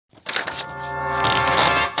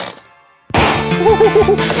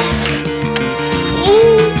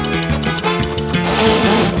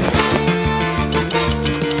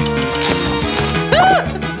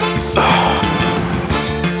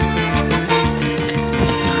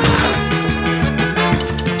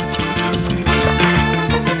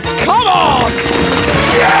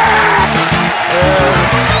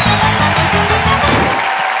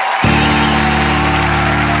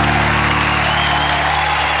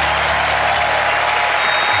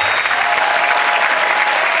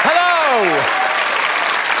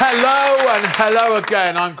Hello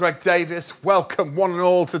again, I'm Greg Davies. Welcome one and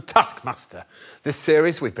all to Taskmaster. This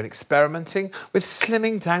series we've been experimenting with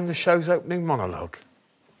slimming down the show's opening monologue.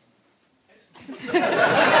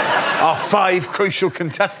 Our 5 crucial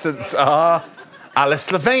contestants are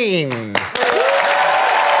Levine,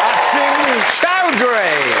 Asim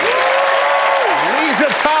Chaudry, Liza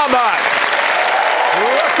Tarbuck,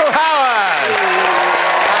 Russell Howard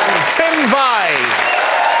and Tim Vine.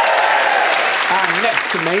 And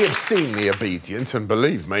next to me, obscenely obedient, and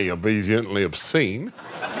believe me, obediently obscene.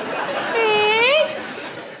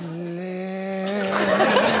 It's Little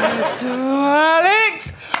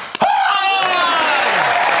Alex Horne!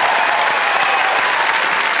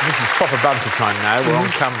 This is proper banter time now. We're on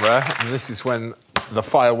camera, and this is when the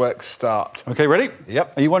fireworks start. OK, ready?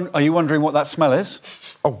 Yep. Are you wondering what that smell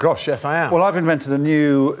is? Oh, gosh, yes, I am. Well, I've invented a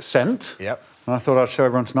new scent. Yep. And I thought I'd show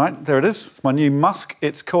everyone tonight. There it is. It's my new musk.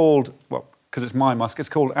 It's called, well, because it's my musk, it's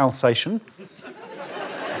called Alsatian.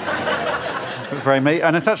 It's very me.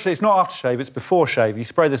 And it's not aftershave, it's before shave. You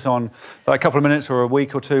spray this on like a couple of minutes or a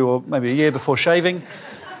week or two or maybe a year before shaving.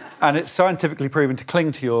 And it's scientifically proven to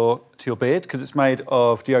cling to your beard because it's made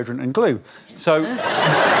of deodorant and glue. So...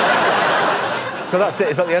 So that's it?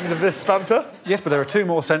 Is that the end of this banter? Yes, but there are 2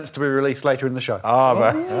 more scents to be released later in the show. Ah,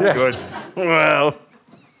 but yes. Good. Well,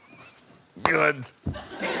 good.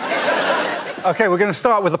 OK, we're going to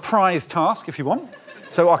start with a prize task, if you want.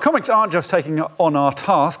 So our comics aren't just taking on our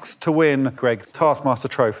tasks to win Greg's Taskmaster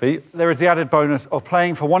trophy. There is the added bonus of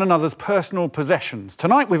playing for one another's personal possessions.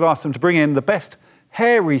 Tonight, we've asked them to bring in the best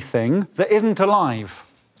hairy thing that isn't alive.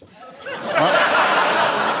 Right?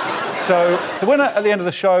 So the winner at the end of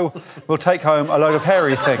the show will take home a load of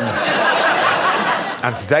hairy things.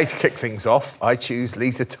 And today, to kick things off, I choose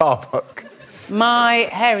Liza Tarbuck. My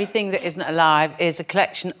hairy thing that isn't alive is a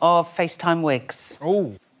collection of FaceTime wigs.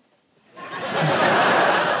 Oh.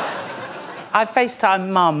 I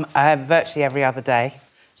FaceTime Mum virtually every other day.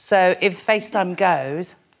 So if FaceTime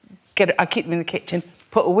goes, I keep them in the kitchen,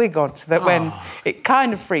 put a wig on so that when it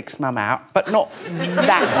kind of freaks Mum out, but not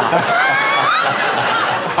that much.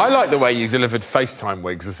 I like the way you delivered FaceTime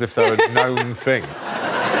wigs as if they're a known thing.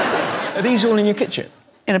 Are these all in your kitchen?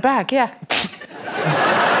 In a bag, yeah.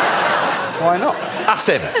 Why not?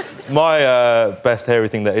 Asim. My best hairy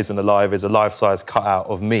thing that isn't alive is a life-size cutout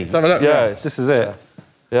of me. Let's have a look. Yeah, This is it.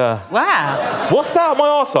 Yeah. Wow. What's that? My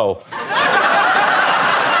arsehole?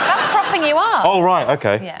 That's propping you up. Oh, right,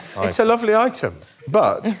 OK. Yeah. Right. It's a lovely item,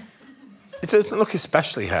 but it doesn't look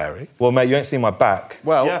especially hairy. Well, mate, you ain't seen my back.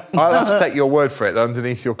 Well, yeah. I'll have to take your word for it that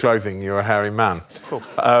underneath your clothing you're a hairy man. Cool.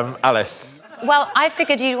 Alice. Well, I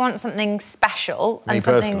figured you'd want something special. Me and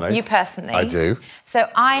something personally? You personally. I do. So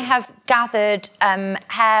I have gathered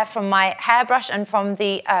hair from my hairbrush and from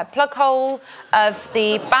the plug hole of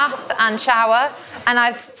the bath and shower, and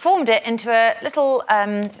I've formed it into a little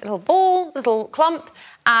ball, little clump,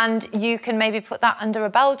 and you can maybe put that under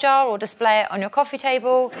a bell jar or display it on your coffee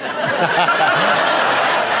table.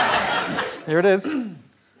 Here it is.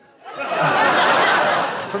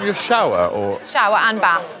 From your shower or...? Shower and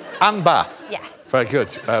bath. And bath? Yeah. Very good.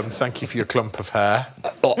 Thank you for your clump of hair.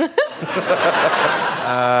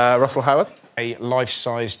 Russell Howard? A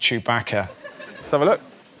life-size Chewbacca. Let's have a look.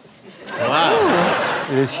 Wow.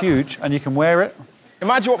 It is huge, and you can wear it.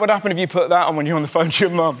 Imagine what would happen if you put that on when you're on the phone to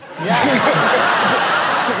your mum.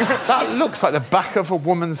 That looks like the back of a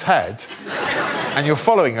woman's head, and you're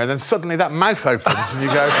following her, and then suddenly that mouth opens, and you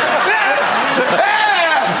go...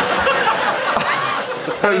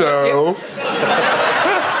 Hello.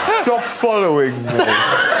 Stop following me.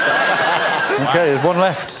 OK, there's one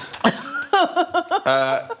left.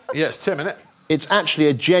 Yeah, it's Tim, innit? It's actually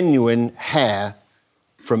a genuine hair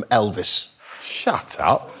from Elvis. Shut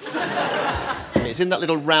up. It's in that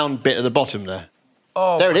little round bit at the bottom there.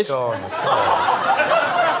 Oh, there it is. God.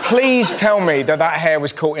 Please tell me that hair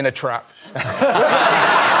was caught in a trap. That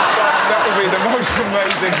would be the most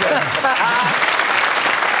amazing thing.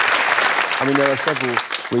 I mean, there are several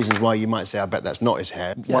reasons why you might say, I bet that's not his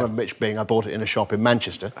hair. Yeah. One of which being I bought it in a shop in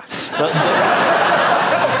Manchester. But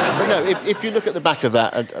no, if you look at the back of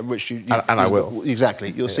that, which you and I will. Exactly,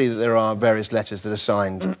 you'll see that there are various letters that are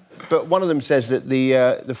signed but one of them says that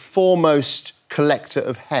the foremost collector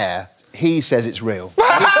of hair, he says it's real.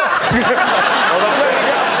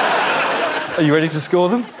 Are you ready to score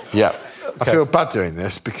them? Yeah. Okay. I feel bad doing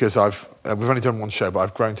this because we've only done one show, but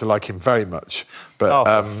I've grown to like him very much. But Oh,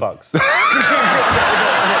 for fuck's sake.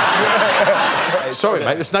 sorry,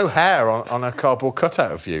 mate. There's no hair on a cardboard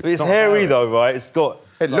cutout of you. It's hairy, though, right? It's got...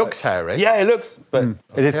 It looks hairy. Yeah, it looks... But...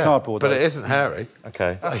 It is cardboard, but though. it isn't hairy.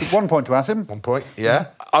 OK. That's 1 point to Asim. 1 point, yeah.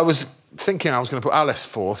 I was thinking I was going to put Alice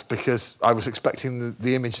fourth because I was expecting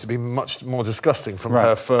the image to be much more disgusting from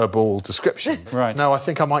her furball description. Right. No, I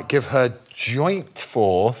think I might give her joint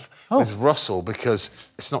fourth with Russell because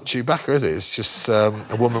it's not Chewbacca, is it? It's just a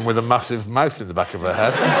woman with a massive mouth in the back of her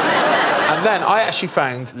head. And then I actually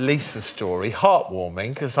found Lisa's story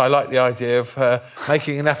heartwarming because I like the idea of her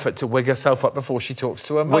making an effort to wig herself up before she talks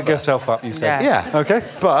to her mother. Wig yourself up, you said. Yeah. OK.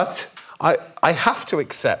 But I have to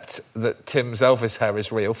accept that Tim's Elvis hair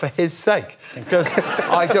is real for his sake because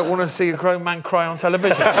I don't want to see a grown man cry on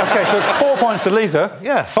television. OK, so it's 4 points to Liza.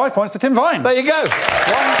 Yeah. 5 points to Tim Vine. There you go. 1, 2, 3,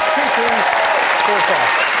 4,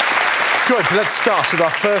 5. Good, let's start with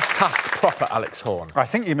our first task proper, Alex Horne. I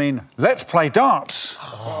think you mean, let's play darts.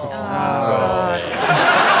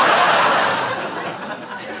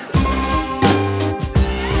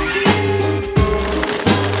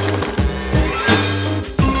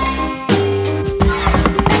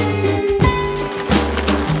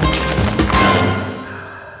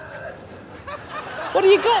 What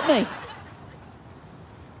have you got me?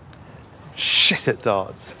 Shit at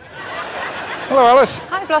darts. Hello, Alice.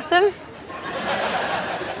 Hi, Blossom.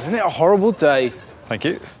 Isn't it a horrible day? Thank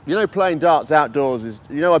you. You know, playing darts outdoors is...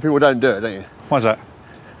 You know why people don't do it, don't you? Why's that?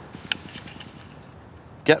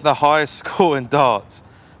 Get the highest score in darts.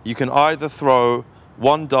 You can either throw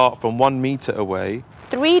 1 dart from 1 metre away...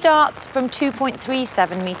 3 darts from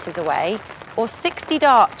 2.37 metres away, or 60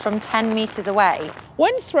 darts from 10 metres away.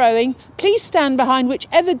 When throwing, please stand behind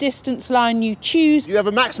whichever distance line you choose. You have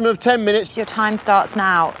a maximum of 10 minutes. Your time starts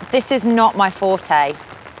now. This is not my forte.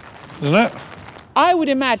 Isn't it? I would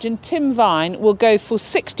imagine Tim Vine will go for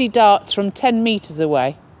 60 darts from 10 metres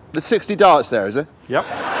away. There's 60 darts there, is there? Yep.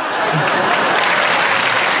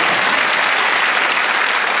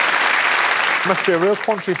 Must be a real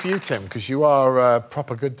quandary for you, Tim, because you are a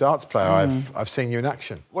proper good darts player. I've seen you in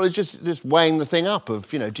action. Well, it's just weighing the thing up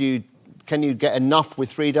of, you know, can you get enough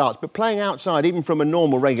with 3 darts? But playing outside, even from a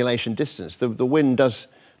normal regulation distance, the wind does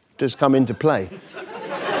come into play.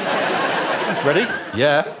 Ready?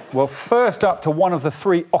 Yeah. Well, first up to one of the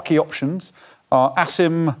 3 Oki options are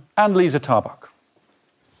Asim and Liza Tarbuck.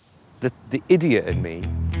 The idiot in me,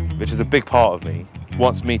 which is a big part of me,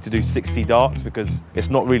 wants me to do 60 darts because it's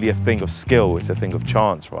not really a thing of skill, it's a thing of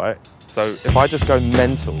chance, right? So if I just go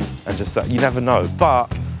mental and just that, you never know,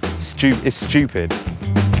 but it's stupid.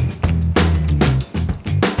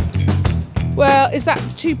 Well, is that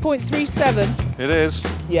 2.37? It is.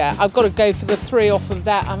 Yeah, I've got to go for the 3 off of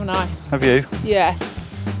that, haven't I? Have you? Yeah.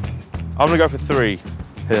 I'm gonna go for 3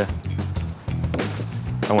 here.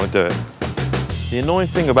 I want to do it. The annoying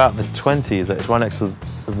thing about the 20 is that it's right next to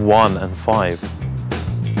 1 and 5.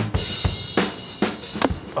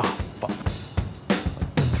 Oh, fuck.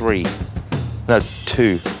 3. No,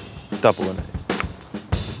 2. Double in it.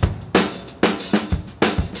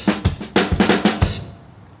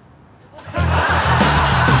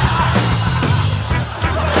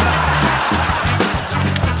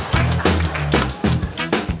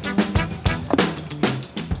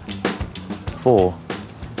 Four.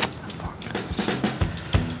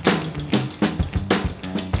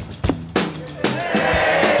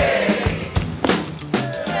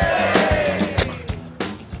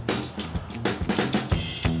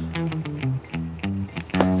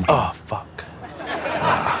 Oh, fuck.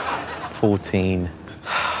 14.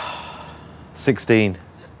 16.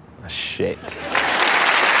 Oh, shit.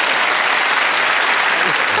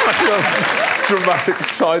 Dramatic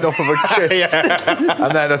sign-off of a kid.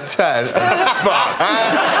 And then a 10. Fuck.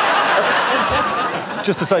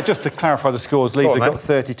 Just to clarify the scores, Liza Go on, then. got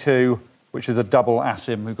 32, which is a double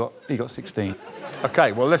Asim, he got 16.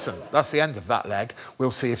 OK, well, listen, that's the end of that leg.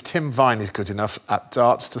 We'll see if Tim Vine is good enough at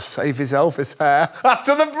darts to save his Elvis hair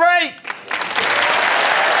after the break.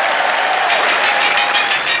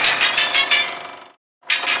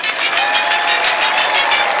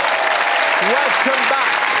 Welcome back,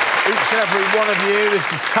 each and every one of you.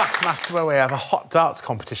 This is Taskmaster, where we have a hot darts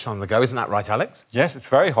competition on the go. Isn't that right, Alex? Yes, it's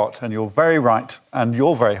very hot, and you're very right, and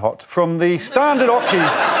you're very hot. From the standard Oki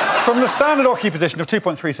position of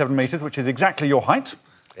 2.37 metres, which is exactly your height.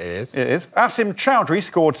 It is. It is. Asim Chaudry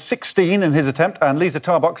scored 16 in his attempt, and Liza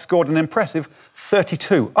Tarbuck scored an impressive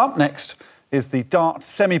 32. Up next is the dart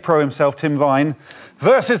semi-pro himself, Tim Vine,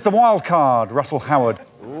 versus the wild card, Russell Howard.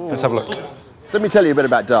 Ooh. Let's have a look. Let me tell you a bit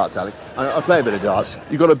about darts, Alex. I play a bit of darts.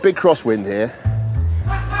 You've got a big crosswind here.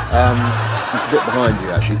 It's a bit behind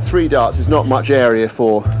you, actually. 3 darts is not much area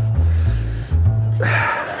for...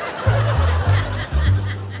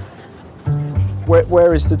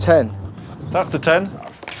 Where is the 10? That's the 10.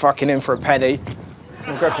 Fucking in for a penny.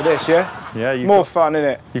 We'll go for this, yeah? Yeah, more fun,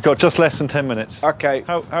 innit? You've got just less than 10 minutes. OK.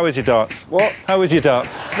 How is your darts? What? How is your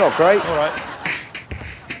darts? Not great. All right.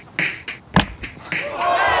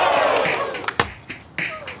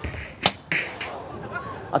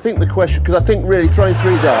 I think the question, because I think really throwing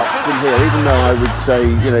 3 darts from here, even though I would say,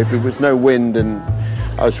 you know, if it was no wind and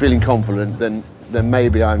I was feeling confident, then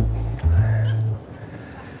maybe I'm...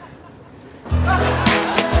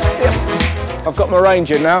 I've got my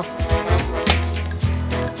range in now.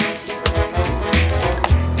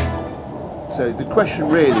 So the question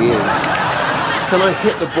really is, can I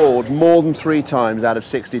hit the board more than 3 times out of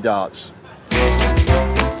 60 darts?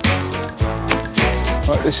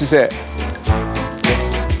 Right, this is it.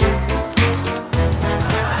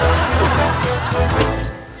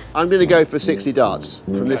 I'm going to go for 60 darts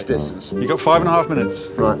from this distance. You've got 5.5 minutes.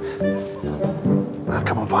 Right. Oh,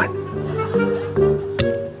 come on, fine.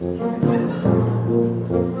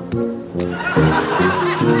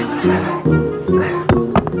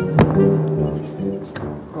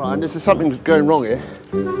 Right, and this is something going wrong here.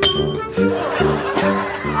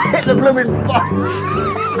 Hit the blooming button.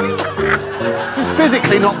 It's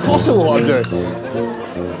physically not possible what I'm doing.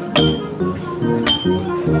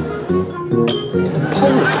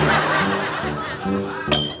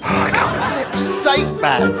 Sake,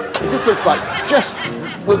 man! This looks like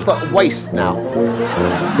waste now.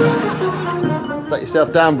 Let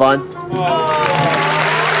yourself down, Vine.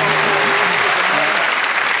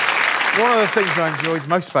 One of the things I enjoyed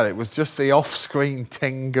most about it was just the off-screen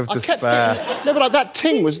ting of despair. No, but like, that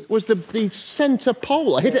ting was the centre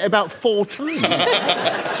pole. I hit it about 4 times. Should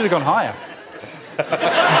have gone higher.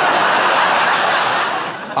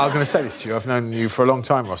 I'm going to say this to you. I've known you for a long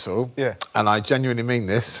time, Russell. Yeah. And I genuinely mean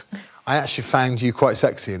this. I actually found you quite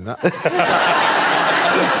sexy in that.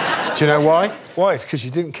 Do you know why? Why? It's because you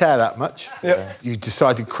didn't care that much. Yeah. You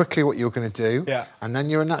decided quickly what you were going to do. Yeah. And then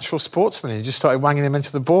you're a natural sportsman and you just started wanging him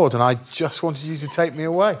into the board and I just wanted you to take me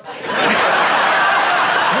away.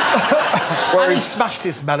 And he smashed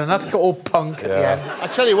his melon up, got all punk at the end. I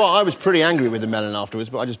tell you what, I was pretty angry with the melon afterwards,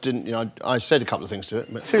 but I just didn't, you know, I said a couple of things to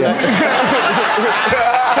it. But... Too late.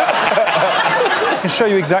 I can show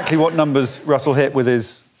you exactly what numbers Russell hit with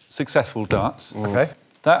his successful darts. OK.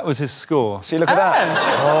 That was his score. See, look at that.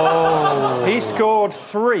 Oh. He scored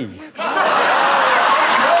 3. And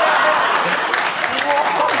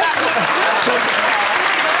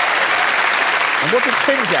what did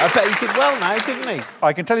Tim get? I bet he did well now, didn't he?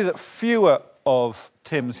 I can tell you that fewer of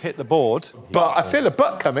Tim's hit the board. But I feel a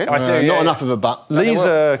butt coming. I do, not enough of a butt.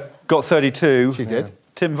 Liza got 32. She did.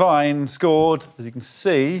 Tim Vine scored, as you can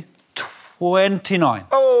see, 29.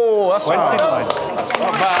 Oh, that's 29. That's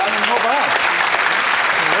not bad. Not bad.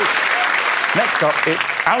 Next up, it's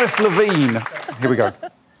Alice Levine. Here we go.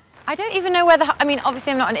 I don't even know whether... I mean,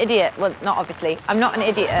 obviously I'm not an idiot. Well, not obviously. I'm not an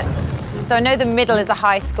idiot. So I know the middle is a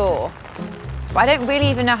high score. But I don't really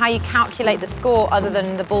even know how you calculate the score other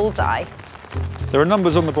than the bullseye. There are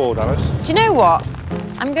numbers on the board, Alice. Do you know what?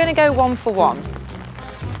 I'm going to go 1 for 1.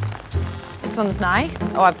 This one's nice.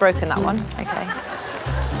 Oh, I've broken that one. OK.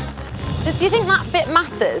 Do you think that bit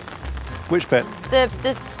matters? Which bit?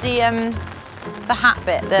 The hat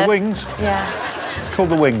bit. The wings? Yeah. It's called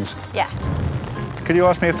the wings. Yeah. Could you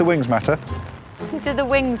ask me if the wings matter? Do the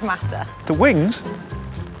wings matter? The wings?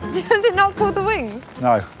 Is it not called the wings?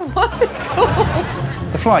 No. What's it called?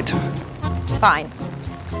 The flight. Fine.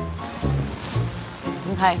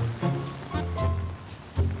 OK.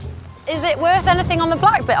 Is it worth anything on the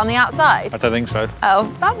black bit on the outside? I don't think so.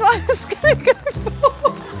 Oh, that's what I was going to go for.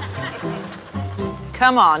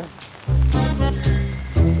 Come on.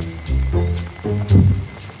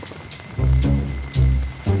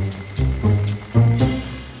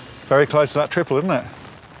 Very close to that triple, isn't it?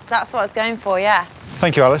 That's what I was going for, yeah.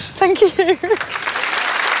 Thank you, Alice. Thank you. Oh,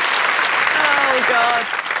 God.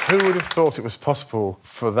 Who would have thought it was possible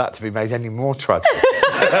for that to be made any more tragic?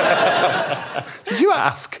 Did you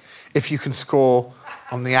ask if you can score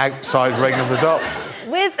on the outside ring of the dot?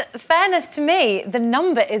 With fairness to me, the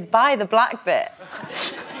number is by the black bit.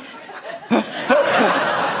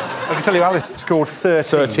 I can tell you Alice scored 13.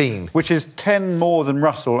 13. Which is 10 more than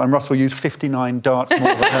Russell, and Russell used 59 darts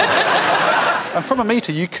more than her. And from a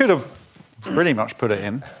metre, you could have pretty much put it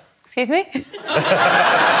in. Excuse me? You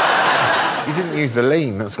He didn't use the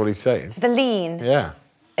lean, that's what he's saying. The lean? Yeah.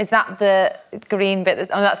 Is that the green bit?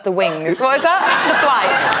 Oh, that's the wings. What is that? The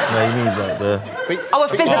flight? No, you need like the... Oh, a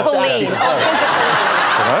physical lean.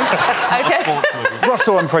 OK.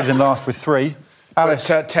 Russell, I'm afraid, is in last with 3.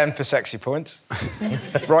 Alice... 10 for sexy points.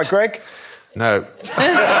 Right, Greg? No.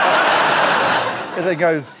 There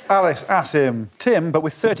goes Alice, Asim, Tim, but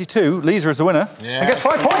with 32, Liza is the winner. Yeah. And gets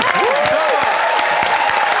 5 points.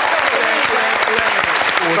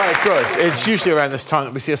 Very good. It's usually around this time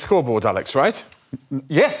that we see a scoreboard, Alex, right?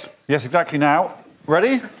 Yes, exactly now.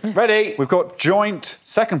 Ready? Ready. We've got joint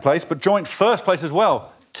second place, but joint first place as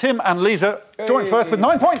well. Tim and Liza, joint first with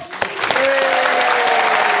 9 points.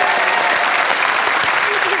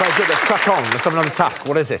 Very good, let's crack on. Let's have another task.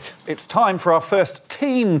 What is it? It's time for our first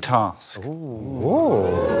team task.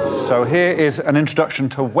 Ooh. So here is an introduction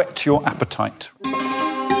to Whet Your Appetite.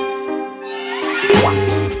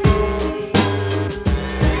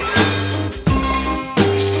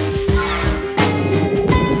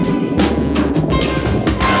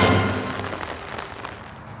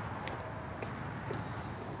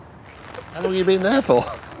 How long have you been there for?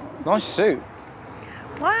 Nice suit.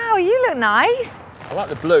 Wow, you look nice. I like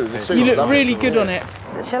the blue. The suit's You look lovely. really good on it.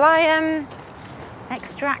 So shall I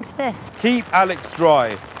extract this? Keep Alex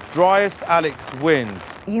dry. Driest Alex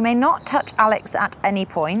wins. You may not touch Alex at any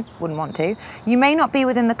point. Wouldn't want to. You may not be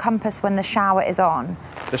within the compass when the shower is on.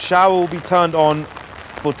 The shower will be turned on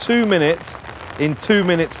for 2 minutes in 2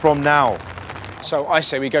 minutes from now. So I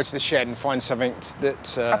say we go to the shed and find something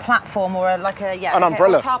that... A platform or an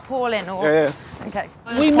umbrella. Or tarpaulin or... Yeah. OK.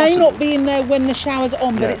 We may not be in there when the shower's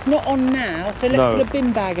on, but Yes. it's not on now, so let's No. put a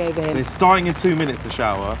bin bag over him. It's starting in 2 minutes, the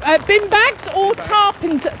shower. Bin bags or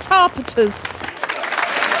tarpeters?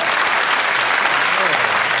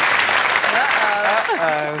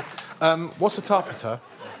 What's a tarpeter?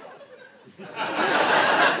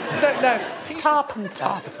 No,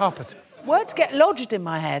 tarpenter. Tarpeter. Words get lodged in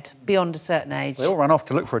my head beyond a certain age. They all ran off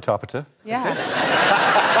to look for a tarpeter. Yeah.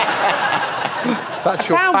 That's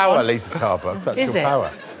your found power, one. Liza Tarbuck. That's Is your it?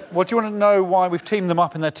 power. Well, do you want to know why we've teamed them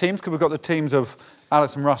up in their teams? Because we've got the teams of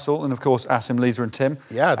Alice and Russell and, of course, Asim, Liza and Tim.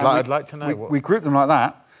 Yeah, And I'd like to know. We grouped them like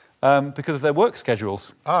that because of their work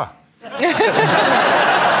schedules. Ah. Who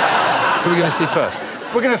are we going to see first?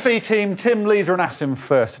 We're going to see team Tim, Liza and Asim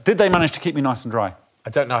first. Did they manage to keep me nice and dry?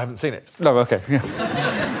 I don't know, I haven't seen it. No, OK. Yeah.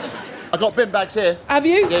 I got bin bags here. Have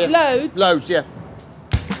you? Yeah. Loads? Loads, yeah.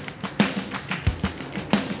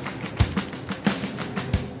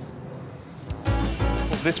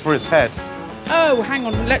 What's this for his head? Oh, hang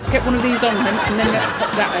on. Let's get one of these on him and then let's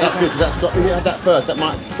pop that That's over. good, because if you had that first, that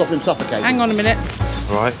might stop him suffocating. Hang on a minute.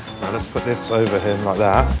 Right, now let's put this over him like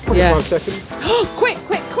that. Yeah. 5 seconds. Quick,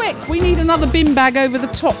 quick, quick. We need another bin bag over the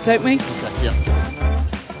top, don't we? Yeah.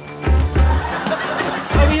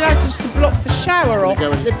 Are we allowed just to block the shower off?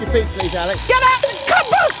 Go and lift your feet, please, Alex. Get out!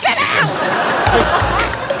 Come on, get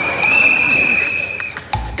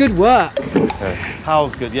out! Good work. Okay.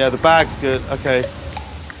 Towel's good, yeah, the bag's good, okay.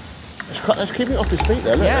 Let's keep it off his feet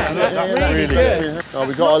there, look. Yeah, that's really good. Oh,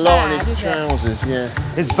 we got a lot on bad, his is it? trousers, yeah.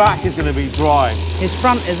 His back is going to be dry. His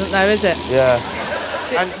front isn't though, is it? Yeah.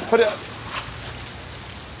 And put it...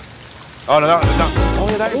 Oh, no, that... Oh,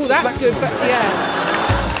 yeah, that is... Oh, that's good, but yeah.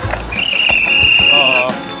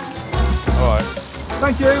 All right.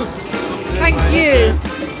 Thank you. Thank you.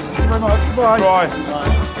 Thank you very much. Goodbye. Dry.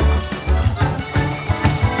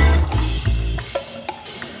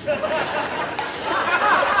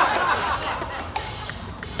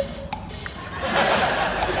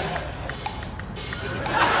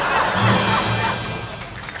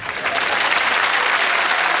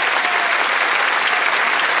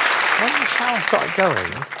 When the shower started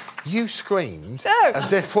going, you screamed No.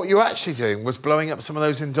 as if what you were actually doing was blowing up some of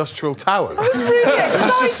those industrial towers. I was really excited. It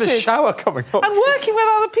was just a shower coming up. And working with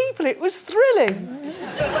other people, it was thrilling.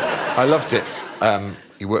 I loved it.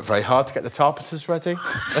 You worked very hard to get the tarpeters ready.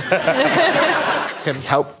 Tim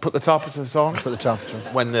helped put the tarpeters on. Put the tarpeter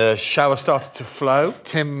on. When the shower started to flow,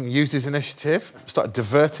 Tim used his initiative, started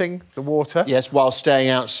diverting the water. Yes, while staying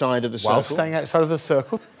outside of the circle. While staying outside of the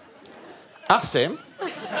circle. Asim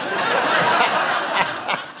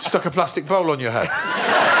stuck a plastic bowl on your head.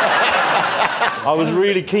 I was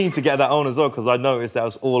really keen to get that on as well because I noticed that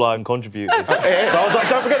was all I'm contributing. So I was like,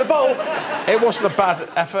 don't forget the bowl. It wasn't a bad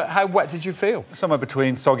effort. How wet did you feel? Somewhere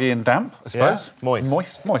between soggy and damp, I suppose.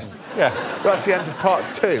 Moist. Moist. Yeah. That's the end of part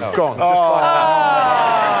 2. Gone, just like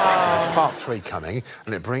that. There's part 3 coming,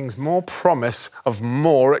 and it brings more promise of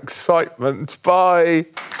more excitement. Bye.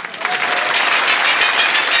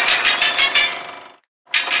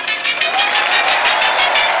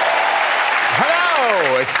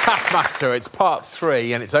 Hello, It's Taskmaster, it's part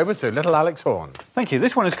 3, and it's over to Little Alex Horne. Thank you.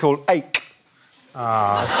 This one is called Ache.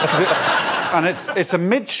 And it's a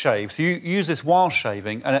mid-shave, so you use this while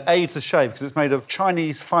shaving, and it aids the shave because it's made of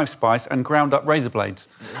Chinese 5-spice and ground-up razor blades.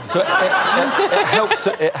 So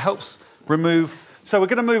it helps remove... So we're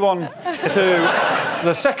going to move on to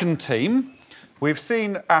the second team. We've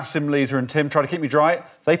seen Asim, Liza and Tim try to keep me dry.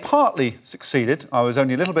 They partly succeeded. I was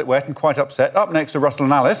only a little bit wet and quite upset. Up next are Russell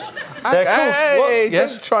and Alice. They're cool. Hey,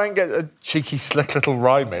 yes? don't try and get a cheeky, slick little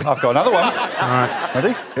rhyme in. I've got another one. All right.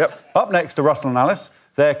 Ready? Yep. Up next are Russell and Alice.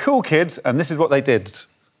 They're cool kids, and this is what they did.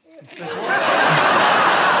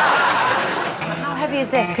 How heavy is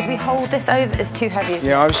this? Could we hold this over? It's too heavy, isn't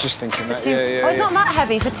it? Yeah, I was just thinking that. Oh, it's not that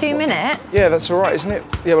heavy for 2 minutes. Yeah, that's all right, isn't it?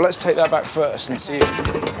 Yeah, well, let's take that back first and see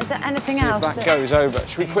Is there anything if else? that goes over.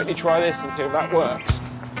 Should we quickly try this and see if that works?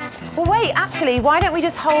 Well, wait, actually, why don't we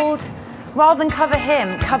just hold, rather than cover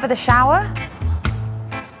him, cover the shower?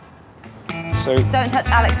 So... Don't touch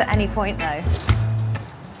Alex at any point, though.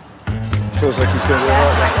 Feels like he's doing all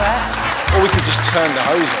right. Great work. Or we could just turn the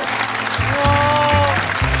hose off.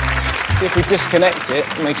 Whoa. If we disconnect it,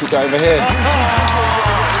 make it go over here. And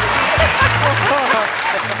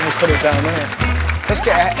we'll put it down there. Let's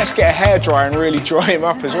get a hairdryer and really dry him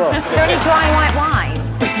up as well. Is there any dry white wine?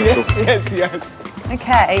 Yes.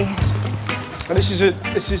 OK. And this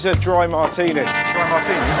is a dry martini. Dry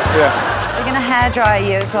martini? Yeah. We're going to hairdryer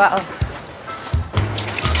you as well.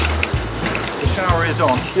 The shower is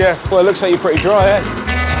on. Yeah, well, it looks like you're pretty dry, eh?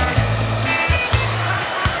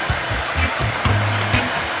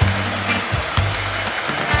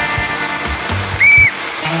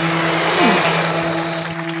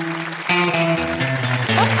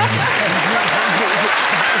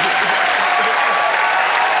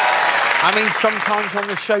 I mean, sometimes on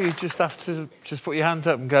the show you just have to just put your hand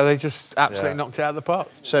up and go, they just absolutely knocked it out of the park.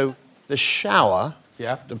 So the shower,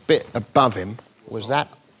 the bit above him, was that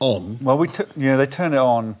on? Well, they turned it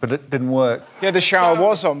on, but it didn't work. Yeah, the shower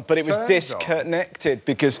was on, but it was disconnected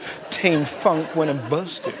because Team Funk went and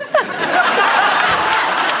busted.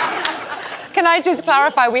 Can I just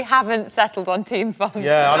clarify, we haven't settled on Team Funk?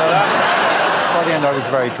 Yeah, I know that. By the end, I was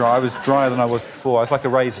very dry. I was drier than I was before. I was like a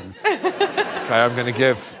raisin. OK, I'm going to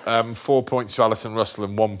give 4 points to Alice and Russell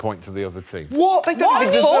and 1 point to the other team. What? They don't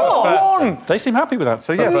even deserve one! They seem happy with that,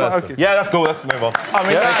 so yeah. Okay. Yeah, that's cool. Let's move on. I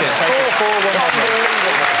mean, Yeah, that's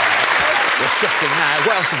 4-4-1. We're shifting now.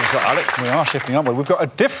 What else have we got, Alex? We are shifting upward. We've got a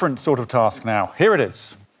different sort of task now. Here it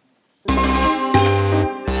is.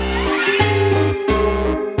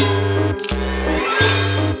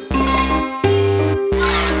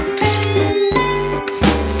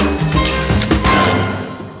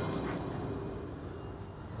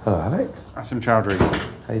 Hello, Alex. Asim Chaudry.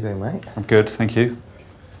 How you doing, mate? I'm good, thank you.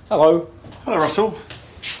 Hello. Hello, Russell.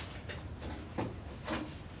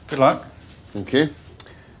 Good luck. Thank you.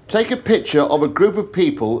 Take a picture of a group of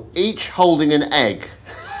people, each holding an egg.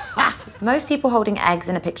 Most people holding eggs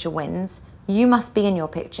in a picture wins. You must be in your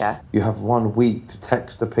picture. You have 1 week to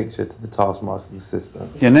text the picture to the Taskmaster's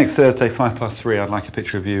assistant. Yeah, next Thursday, 5+3, I'd like a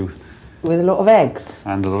picture of you. With a lot of eggs?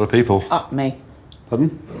 And a lot of people. Up me. Pardon?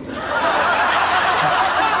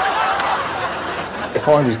 If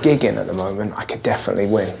I was gigging at the moment, I could definitely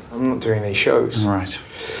win. I'm not doing any shows. All right.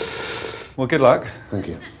 Well, good luck. Thank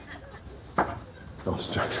you. Nice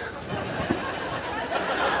joke.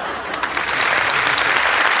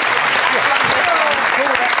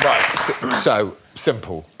 Right, so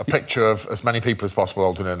simple. A picture of as many people as possible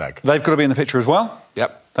holding an egg. They've got to be in the picture as well.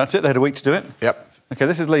 Yep. That's it, they had a week to do it. Yep. OK,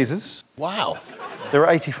 this is Lisa's. Wow. There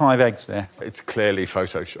are 85 eggs there. It's clearly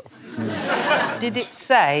Photoshop. Did it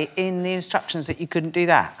say in the instructions that you couldn't do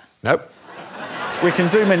that? Nope. We can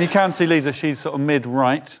zoom in. You can see Lisa. She's sort of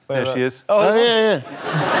mid-right. There she is. Oh, yeah.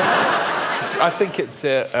 I think it's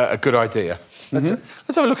a good idea. Let's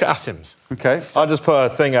have a look at Asim's. OK. I just put a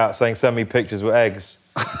thing out saying send me pictures with eggs.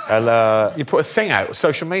 And You put a thing out,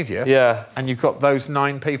 social media? Yeah. And you've got those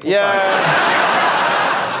 9 people? Yeah.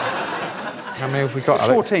 How many have we got,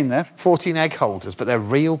 There's Alex? 14 there. 14 egg holders, but they're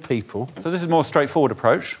real people. So this is a more straightforward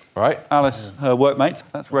approach. Right. Alice, her workmate,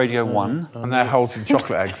 that's Radio 1. And they're holding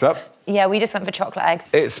chocolate eggs up. Yeah, we just went for chocolate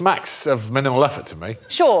eggs. It's max of minimal effort to me.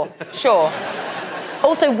 Sure.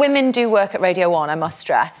 Also, women do work at Radio 1, I must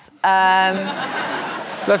stress.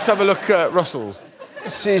 Let's have a look at Russell's.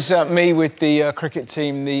 This is me with the cricket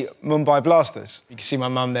team, the Mumbai Blasters. You can see my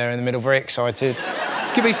mum there in the middle, very excited.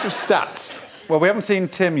 Give me some stats. Well, we haven't seen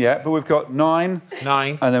Tim yet, but we've got 9.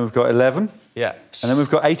 9. And then we've got 11. Yeah. And then we've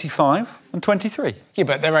got 85 and 23. Yeah,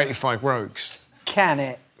 but they're 85 rogues. Can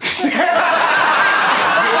it?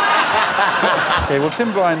 OK, well,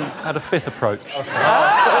 Tim Bryan had a 5th approach.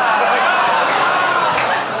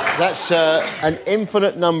 That's an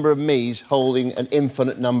infinite number of me's holding an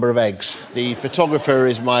infinite number of eggs. The photographer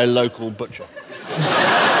is my local butcher.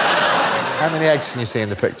 How many eggs can you see in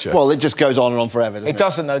the picture? Well, it just goes on and on forever, doesn't it? It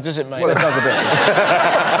doesn't, though, does it, mate? Well, it does a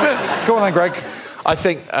bit. Go on then, Greg. I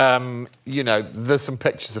think, you know, there's some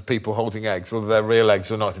pictures of people holding eggs, whether they're real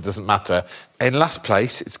eggs or not, it doesn't matter. In last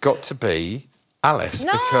place, it's got to be Alice,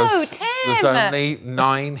 No, because Tim. there's only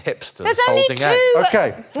 9 hipsters There's only holding 2. eggs.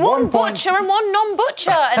 OK. One butcher and one non-butcher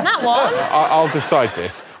in that one. I'll decide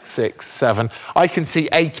this. 6, 7. I can see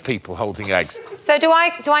 8 people holding eggs. So do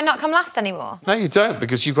I not come last anymore? No, you don't,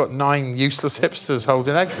 because you've got 9 useless hipsters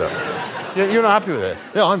holding eggs up. You're not happy with it?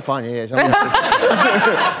 No, I'm fine, yeah.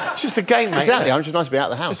 It's just a game, mate. Exactly, I'm just nice to be out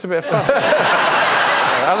of the house. Just a bit of fun.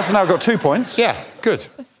 Alison now got 2 points. Yeah, good.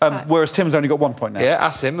 Whereas Tim's only got 1 point now. Yeah,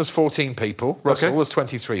 Asim, there's 14 people. Russell, Okay. there's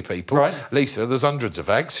 23 people. Right. Lisa, there's hundreds of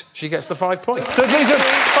eggs. She gets the 5 points. So, Lisa,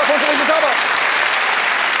 5 points for Lisa Tarbuck.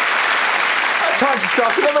 Time to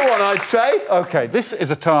start another one, I'd say. OK, this is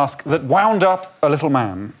a task that wound up a little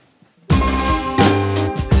man.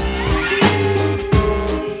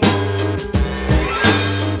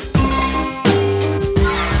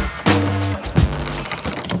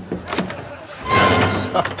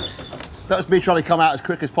 That was me trying to come out as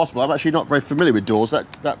quick as possible. I'm actually not very familiar with doors.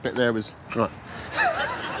 That bit there was... Right.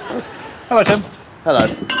 Hello, Tim. Hello.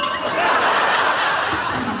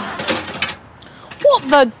 What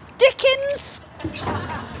the dickens?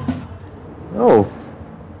 Oh.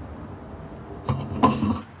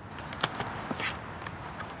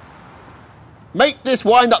 Make this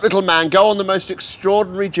wind-up little man go on the most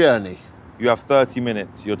extraordinary journey. You have 30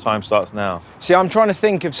 minutes. Your time starts now. See, I'm trying to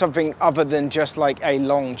think of something other than just like a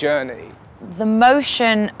long journey. The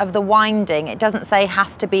motion of the winding, it doesn't say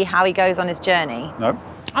has to be how he goes on his journey. No.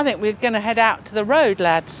 I think we're going to head out to the road,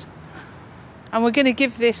 lads. And we're going to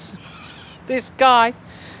give this guy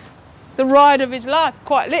the ride of his life,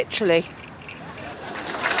 quite literally.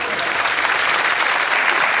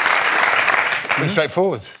 Pretty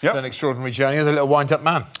straightforward. It's an extraordinary journey with a little wind-up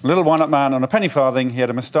man. Little wind-up man on a penny farthing. He had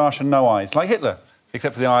a moustache and no eyes, like Hitler,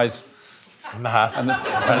 except for the eyes And the hat. and the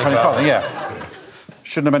penny farthing. Yeah.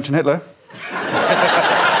 Shouldn't have mentioned Hitler.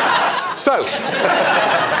 So,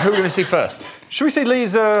 who are we going to see first? Should we see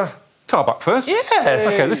Liza Tarbuck first? Yes.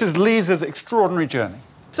 OK, this is Lisa's extraordinary journey.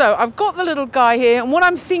 So I've got the little guy here, and what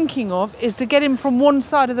I'm thinking of is to get him from one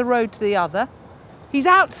side of the road to the other. He's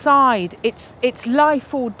outside. It's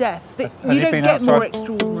life or death. You don't get more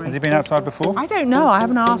extraordinary. Has he been outside before? I don't know. I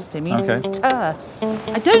haven't asked him. He's Okay. terse.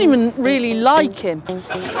 I don't even really like him.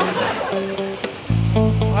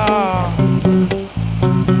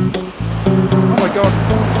 Oh my God.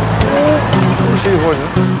 Oh, she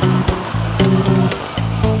avoided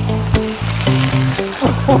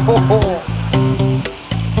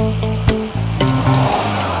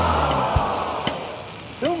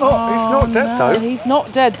Still not. He's not dead, No, though. he's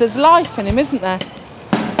not dead. There's life in him, isn't there?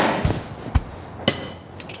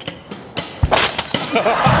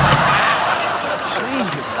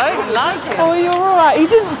 I don't like it. Oh, you're all right. He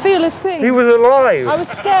didn't feel a thing. He was alive. I was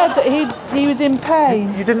scared that he was in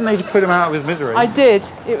pain. You didn't need to put him out of his misery. I did.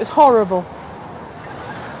 It was horrible.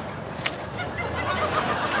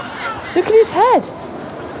 Look at his head.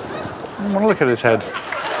 I want to look at his head.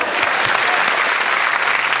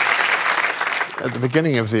 At the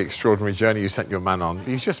beginning of the extraordinary journey you sent your man on,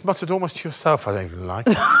 you just muttered almost to yourself, I don't even like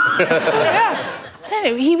it. I don't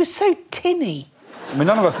know, he was so tinny. I mean,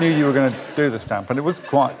 none of us knew you were going to do the stamp, and it was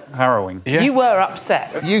quite harrowing. Yeah. You were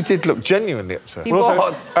upset. You did look genuinely upset. He Also,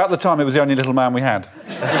 was. at the time, it was the only little man we had.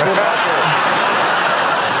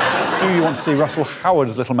 Do you want to see Russell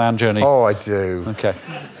Howard's little man journey? Oh, I do. OK.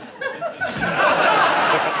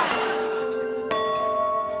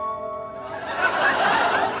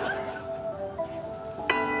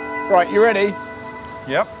 Right, you ready?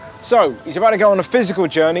 Yep. So, he's about to go on a physical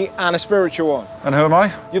journey and a spiritual one. And who am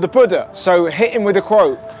I? You're the Buddha, so hit him with a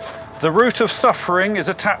quote. The root of suffering is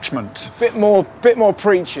attachment. Bit more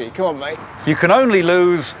preachy. Come on, mate. You can only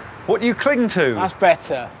lose what you cling to. That's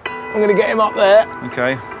better. I'm going to get him up there.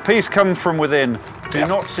 OK. Peace comes from within. Do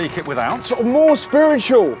not seek it without. Sort of more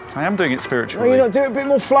spiritual. I am doing it No, spiritually. you're not doing it a bit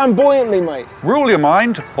more flamboyantly, mate. Rule your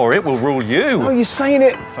mind, or it will rule you. No, you're saying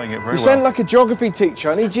it. Saying it very You're saying it well. like a geography teacher.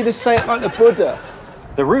 I need you to say it like the Buddha.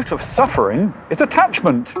 The root of suffering is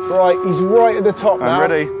attachment. Right, he's right at the top now. I'm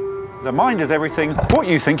ready. The mind is everything. What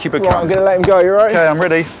you think you become. Right, I'm going to let him go. You right? OK, I'm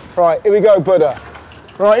ready. Right, here we go, Buddha.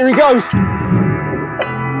 Right, here he goes. Rule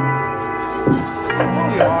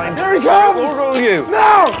your mind. Here he It comes. will rule you.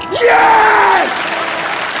 No! Yes!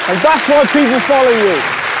 And that's why people follow you.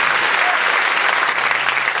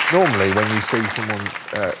 Normally, when you see someone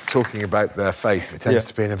talking about their faith, it tends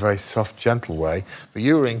to be in a very soft, gentle way. But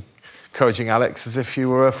you were encouraging Alex as if you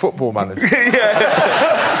were a football manager.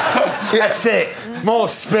 That's it. More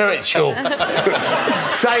spiritual.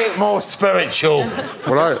 Say it more spiritual.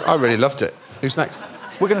 Well, I really loved it. Who's next?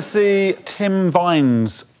 We're going to see Tim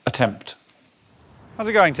Vine's attempt. How's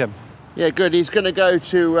it going, Tim? Yeah, good. He's going to go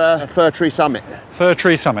to Fir Tree Summit. Fir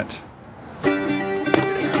Tree Summit.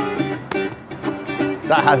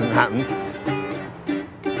 That hasn't happened.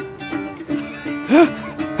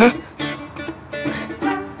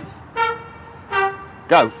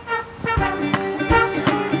 Go.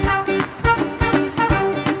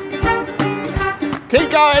 Keep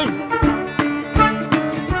going.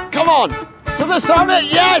 Come on. To the summit.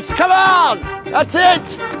 Yes, come on. That's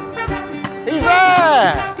it. He's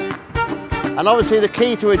there. And obviously the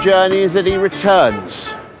key to a journey is that he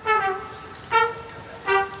returns.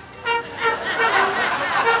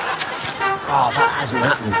 Oh, that hasn't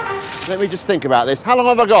happened. Let me just think about this. How long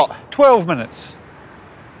have I got? 12 minutes.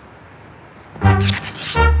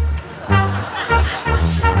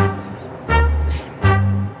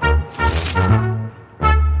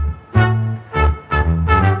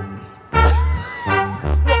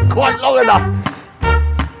 Not quite long enough.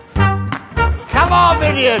 Come on,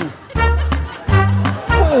 Minion.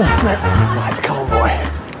 Oh, flip. Right, come on, boy.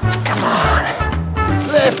 Come on.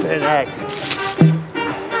 Flipping heck.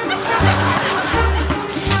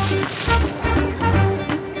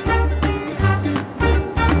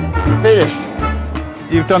 Finished.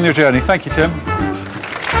 You've done your journey. Thank you, Tim.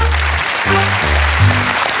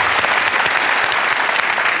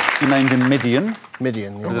 You named him Midian.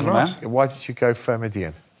 Midian, yeah. Little man. Why did you go for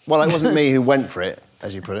Midian? Well, it wasn't me who went for it,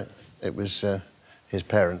 as you put it. It was his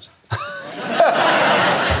parents.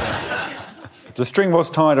 The string was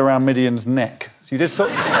tied around Midian's neck. So you did sort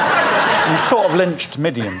of lynched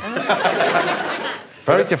Midian.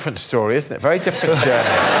 Very different story, isn't it? Very different journey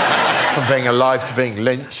from being alive to being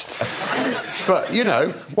lynched. But, you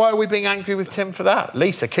know, why are we being angry with Tim for that?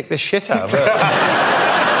 Lisa, kick the shit out of her.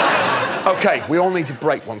 OK, we all need a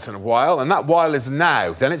break once in a while, and that while is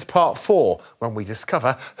now. Then it's part 4, when we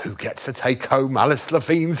discover who gets to take home Alice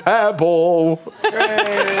Levine's hairball.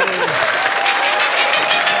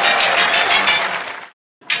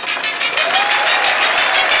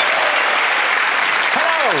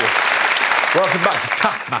 Welcome back to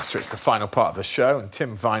Taskmaster. It's the final part of the show, and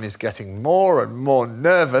Tim Vine is getting more and more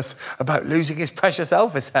nervous about losing his precious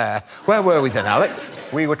Elvis hair. Where were we then, Alex?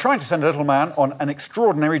 We were trying to send a little man on an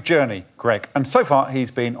extraordinary journey, Greg. And so far,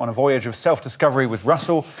 he's been on a voyage of self-discovery with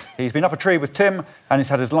Russell, he's been up a tree with Tim, and he's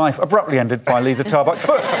had his life abruptly ended by Liza Tarbuck's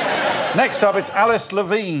foot. Next up, it's Alice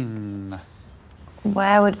Levine.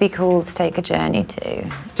 Where would be cool to take a journey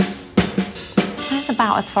to? That's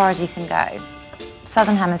about as far as you can go.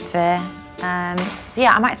 Southern Hemisphere. So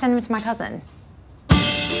yeah, I might send him to my cousin.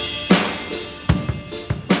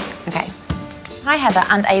 Okay. Hi Heather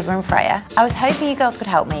and Ava and Freya. I was hoping you girls could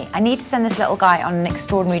help me. I need to send this little guy on an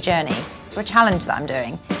extraordinary journey for a challenge that I'm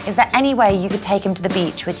doing. Is there any way you could take him to the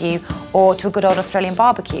beach with you or to a good old Australian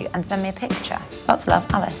barbecue and send me a picture? Lots of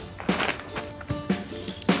love, Alice.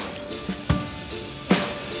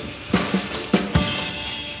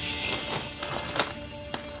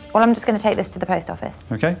 Well, I'm just going to take this to the post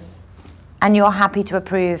office. OK. And you're happy to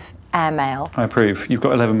approve airmail? I approve. You've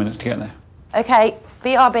got 11 minutes to get there. OK,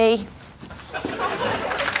 BRB.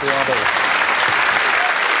 BRB.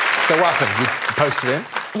 So what happened? You posted him?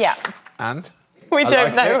 Yeah. And? We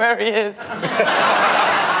don't know where he is.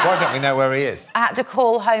 Why don't we know where he is? I had to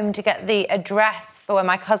call home to get the address for where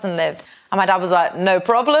my cousin lived. And my dad was like, no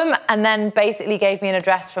problem, and then basically gave me an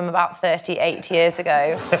address from about 38 years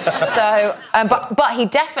ago. So, but he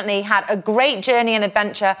definitely had a great journey and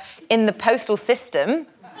adventure in the postal system,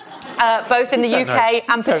 both in the UK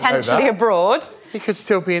and potentially abroad. He could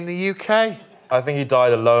still be in the UK. I think he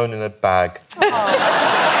died alone in a bag. He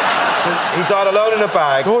died alone in a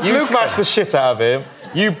bag. You smashed the shit out of him.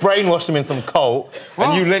 You brainwashed him in some cult,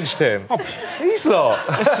 and you lynched him. He's not.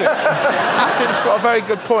 Asim's got a very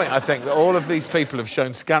good point, I think, that all of these people have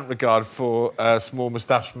shown scant regard for small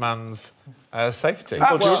moustache man's safety.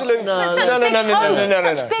 Absolutely. No.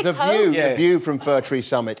 The view from Fir Tree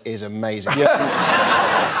Summit is amazing.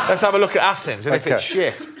 Let's have a look at Asim's, and if it's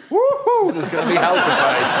shit, woohoo, there's going to be hell to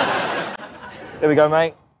pay. There we go,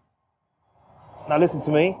 mate. Now listen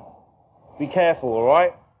to me. Be careful, all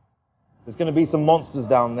right? There's going to be some monsters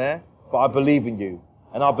down there, but I believe in you.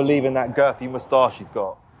 And I believe in that girthy moustache he's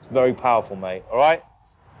got. It's very powerful, mate, all right?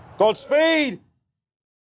 Godspeed!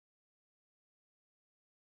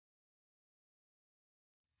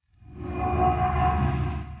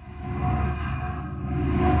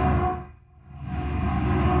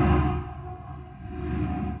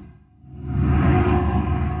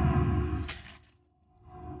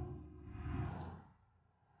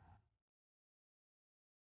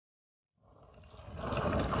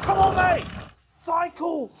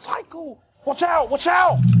 Cycle! Cycle! Watch out! Watch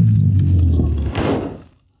out!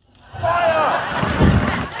 Fire!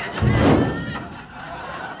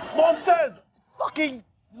 Monsters! Fucking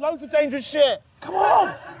loads of dangerous shit! Come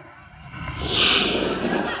on!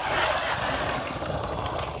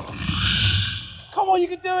 Come on, you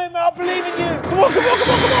can do it, man! I believe in you! Come on, come on, come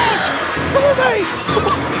on, come on! Come on, mate!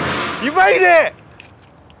 You made it!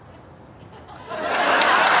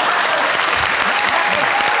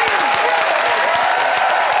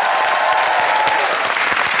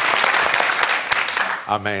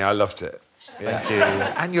 I mean, I loved it. Thank you.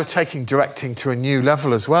 And you're taking directing to a new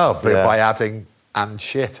level as well, by adding and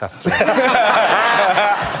shit after.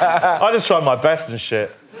 I just tried my best and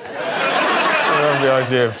shit. I love the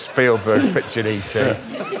idea of Spielberg pitching E.T.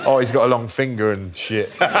 Oh, he's got a long finger and shit.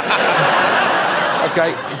 OK,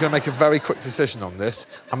 I'm going to make a very quick decision on this.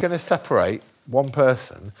 I'm going to separate one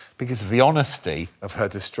person because of the honesty of her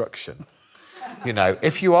destruction. You know,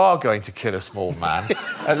 if you are going to kill a small man,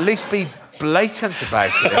 at least be blatant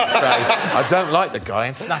about it and say, I don't like the guy,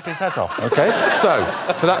 and snap his head off. OK? So,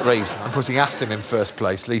 for that reason, I'm putting Asim in first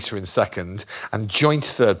place, Lisa in second, and joint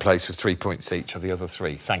third place with 3 points each of the other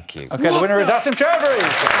three. Thank you. OK, the winner is Asim Chaudry.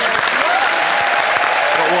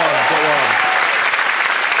 Got one.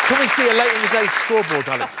 Can we see a late in the day scoreboard,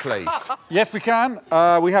 Alex, please? Yes, we can.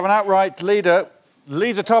 We have an outright leader.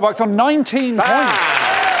 Liza Tarbuck's on 19 points.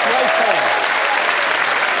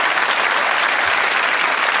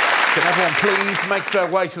 Can everyone please make their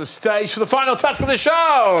way to the stage for the final task of the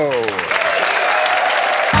show?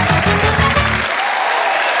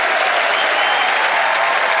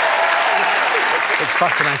 It's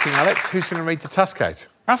fascinating, Alex. Who's going to read the task out?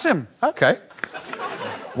 Asim. OK.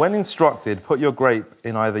 When instructed, put your grape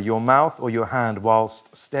in either your mouth or your hand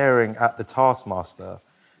whilst staring at the Taskmaster.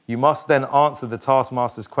 You must then answer the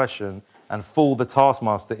Taskmaster's question and fool the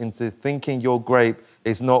Taskmaster into thinking your grape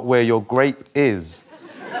is not where your grape is.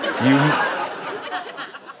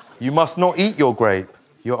 You must not eat your grape.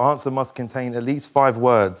 Your answer must contain at least 5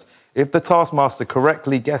 words. If the Taskmaster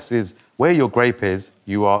correctly guesses where your grape is,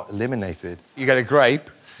 you are eliminated. You get a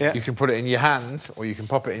grape, you can put it in your hand or you can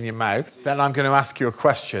pop it in your mouth. Then I'm going to ask you a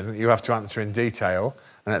question that you have to answer in detail,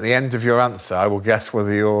 and at the end of your answer, I will guess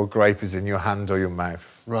whether your grape is in your hand or your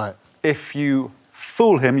mouth. Right. If you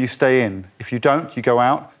fool him, you stay in. If you don't, you go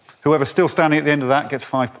out. Whoever's still standing at the end of that gets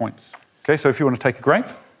 5 points. OK, so if you want to take a grape,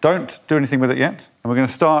 don't do anything with it yet. And we're going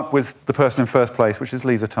to start with the person in first place, which is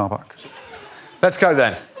Liza Tarbuck. Let's go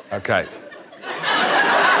then. OK.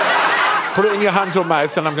 Put it in your hand or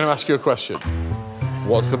mouth, and I'm going to ask you a question.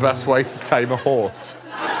 What's the best way to tame a horse?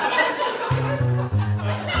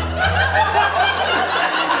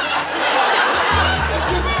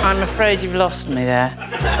 I'm afraid you've lost me there.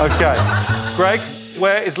 OK. Greg,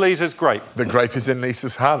 where is Lisa's grape? The grape is in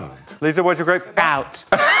Lisa's hand. Lisa, where's your grape? Out.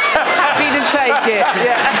 Happy to take it,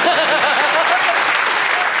 yeah.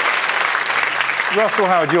 Russell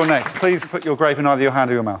Howard, you're next. Please put your grape in either your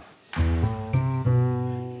hand or your mouth.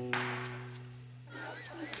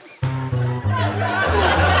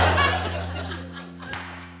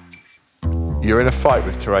 You're in a fight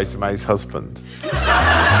with Theresa May's husband.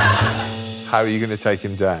 How are you going to take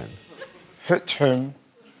him down? Hit him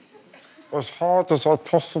as hard as I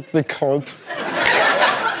possibly could.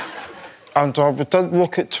 And I would then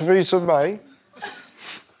look at Theresa May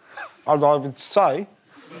and I would say,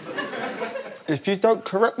 if you don't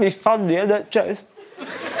correctly fund the NHS,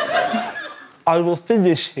 I will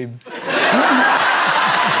finish him. OK.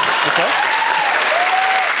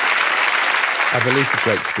 I believe the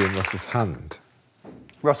grape to be in Russell's hand.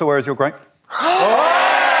 Russell, where is your grape?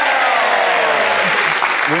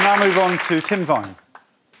 We'll now move on to Tim Vine.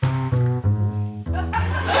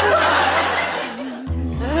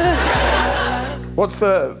 What's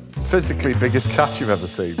the physically biggest cat you've ever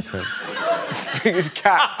seen, Tim? Biggest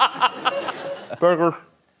cat. Burger.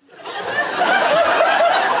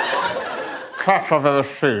 Cat I've ever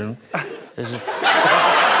seen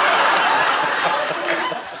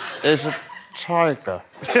is a tiger.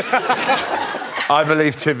 I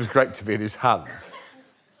believe Tim's grape to be in his hand.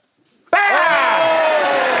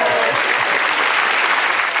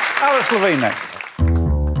 Alex Levine next.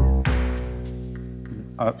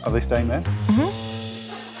 Are they staying there?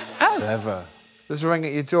 Oh. Never. There's a ring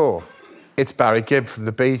at your door. It's Barry Gibb from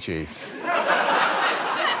the Bee Gees.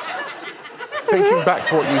 Thinking back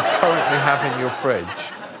to what you currently have in your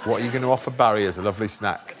fridge, what are you going to offer Barry as a lovely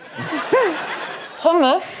snack?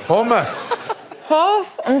 Hummus. Hummus.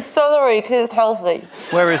 Hummus and celery, because it's healthy.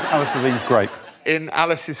 Where is Alice Levine's grape? In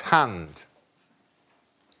Alice's hand.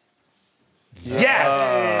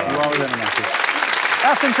 Yes! You are eliminated.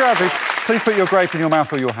 Asim Chaudry, please put your grape in your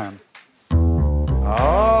mouth or your hand.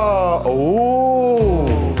 Oh, ooh.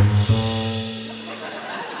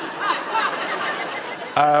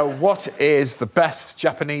 What is the best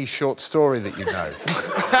Japanese short story that you know?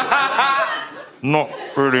 Not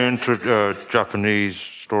really into Japanese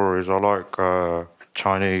stories. I like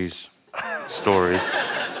Chinese stories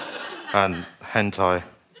and hentai.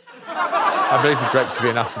 I believe the grape to be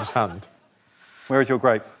in Asim's hand. Where is your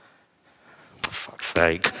grape? For fuck's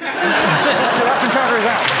sake. So Asim Chaudry is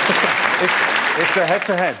out. It's a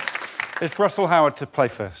head-to-head. It's Russell Howard to play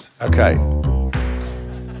first. OK.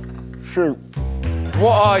 Shoot.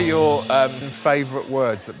 What are your favourite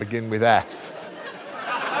words that begin with S?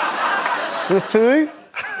 Slippery.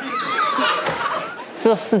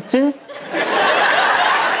 Sausages.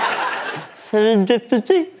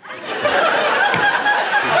 Serendipity.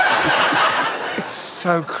 It's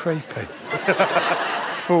so creepy.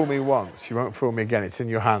 Fool me once, you won't fool me again. It's in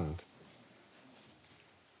your hand.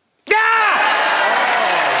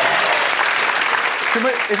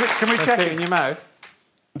 Can we check it in your mouth?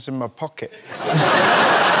 It's in my pocket.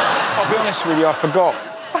 I'll be honest with you, I forgot.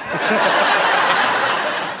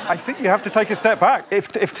 I think you have to take a step back.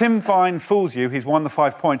 If Tim Vine fools you, he's won the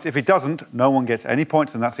 5 points. If he doesn't, no one gets any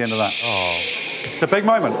points, and that's the end of that. Oh. It's a big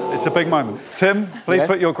moment. It's a big moment. Tim, please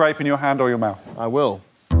put your grape in your hand or your mouth. I will.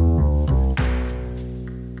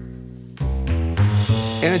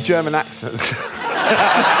 In a German accent.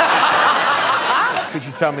 Could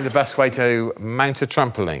you tell me the best way to mount a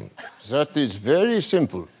trampoline? That is very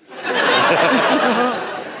simple.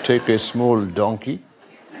 Take a small donkey.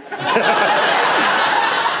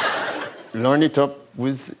 Line it up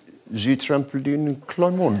with the trampoline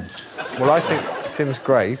climb on. Well, I think Tim's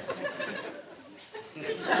grape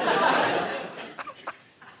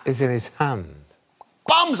is in his hand.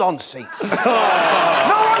 Bums on seats. No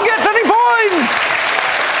one gets any points!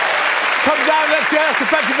 Come down, let's see how that's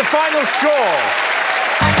affected the final score.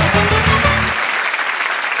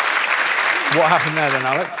 What happened there then,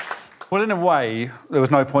 Alex? Well, in a way, there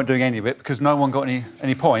was no point doing any of it because no one got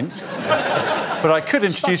any points. But I could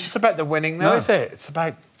introduce... It's not just about the winning, though, is it? It's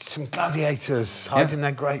about some gladiators hiding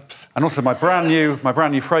their grapes. And also my brand new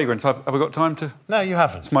fragrance. Have we got time to...? No, you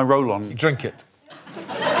haven't. It's my roll-on. You drink it.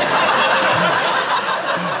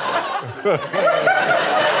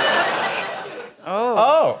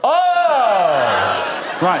 Oh.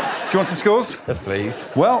 Oh! Right, do you want some scores? Yes,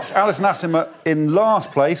 please. Well, Alice and Asim are in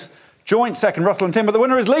last place. Joint second, Russell and Tim, but the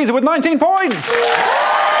winner is Liza with 19 points!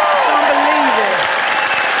 Can't believe it.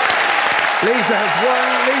 Liza has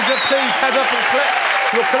won. Liza, please head up and collect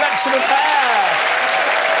your collection of hair.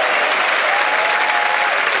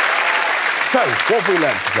 So, what have we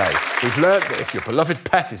learnt today? We've learnt that if your beloved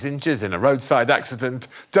pet is injured in a roadside accident,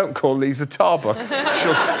 don't call Liza Tarbuck.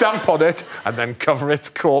 She'll stamp on it and then cover its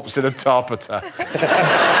corpse in a tarpeter.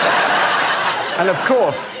 And, of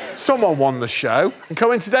course, someone won the show, and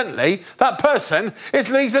coincidentally, that person is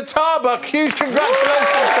Liza Tarbuck. Huge congratulations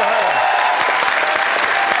to her.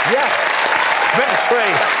 Yes,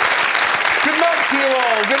 victory. Good night to you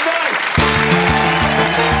all. Good night.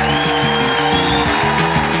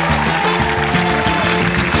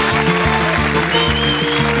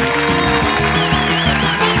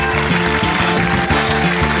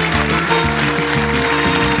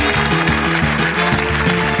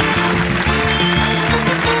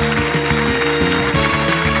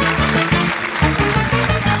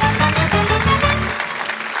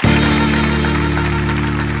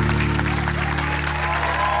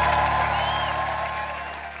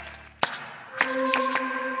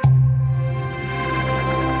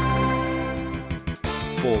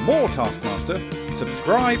 For more Taskmaster,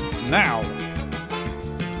 subscribe now.